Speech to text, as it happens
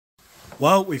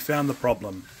Well, we found the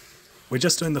problem. We're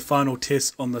just doing the final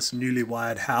test on this newly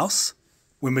wired house.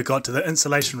 When we got to the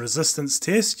insulation resistance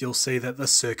test, you'll see that the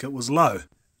circuit was low.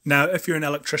 Now, if you're an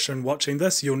electrician watching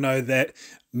this, you'll know that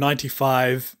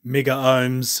 95 mega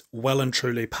ohms well and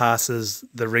truly passes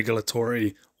the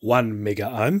regulatory 1 mega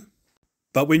ohm.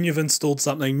 But when you've installed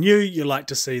something new, you like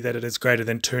to see that it is greater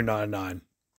than 299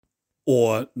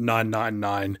 or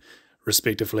 999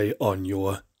 respectively on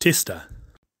your tester.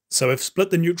 So we've split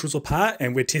the neutrals apart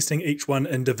and we're testing each one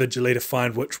individually to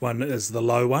find which one is the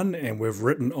low one, and we've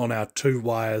written on our 2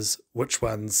 wires which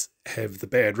ones have the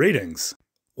bad readings.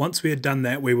 Once we had done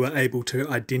that, we were able to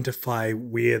identify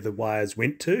where the wires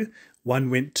went to. One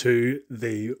went to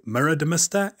the mirror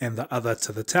demister and the other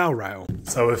to the towel rail.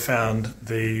 So we found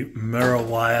the mirror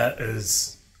wire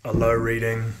is a low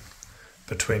reading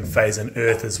between phase and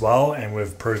earth as well, and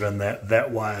we've proven that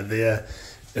that wire there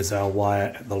is our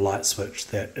wire at the light switch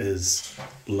that is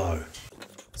low.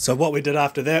 So what we did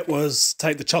after that was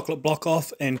take the chocolate block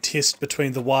off and test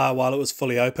between the wire while it was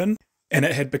fully open, and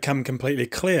it had become completely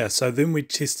clear. So then we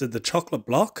tested the chocolate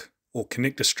block or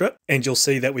connector strip, and you'll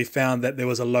see that we found that there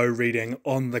was a low reading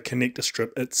on the connector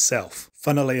strip itself.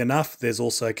 Funnily enough, there's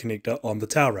also a connector on the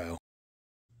towel rail.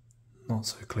 Not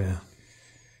so clear.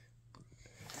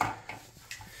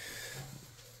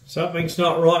 Something's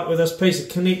not right with this piece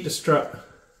of connector strip.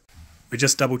 We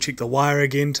just double checked the wire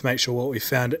again to make sure what we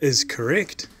found is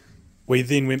correct. We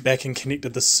then went back and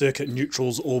connected the circuit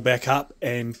neutrals all back up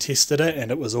and tested it, and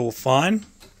it was all fine.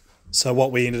 So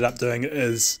what we ended up doing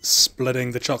is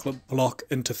splitting the chocolate block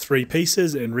into 3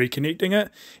 pieces and reconnecting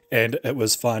it, and it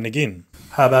was fine again.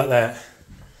 How about that?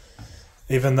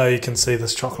 Even though you can see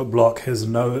this chocolate block has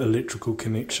no electrical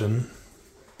connection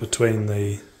between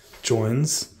the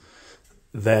joins,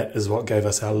 that is what gave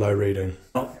us our low reading.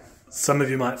 Some of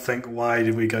you might think, why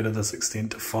did we go to this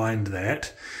extent to find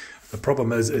that? The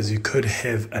problem is you could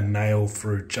have a nail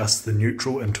through just the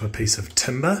neutral into a piece of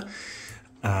timber,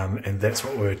 and that's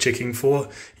what we're checking for.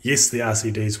 Yes, the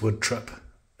RCDs would trip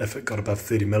if it got above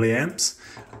 30 milliamps,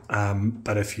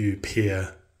 but if you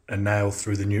pair a nail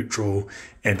through the neutral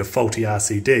and a faulty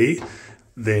RCD,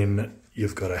 then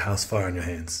you've got a house fire on your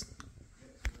hands.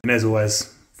 And as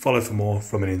always, follow for more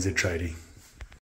from an NZ Tradie.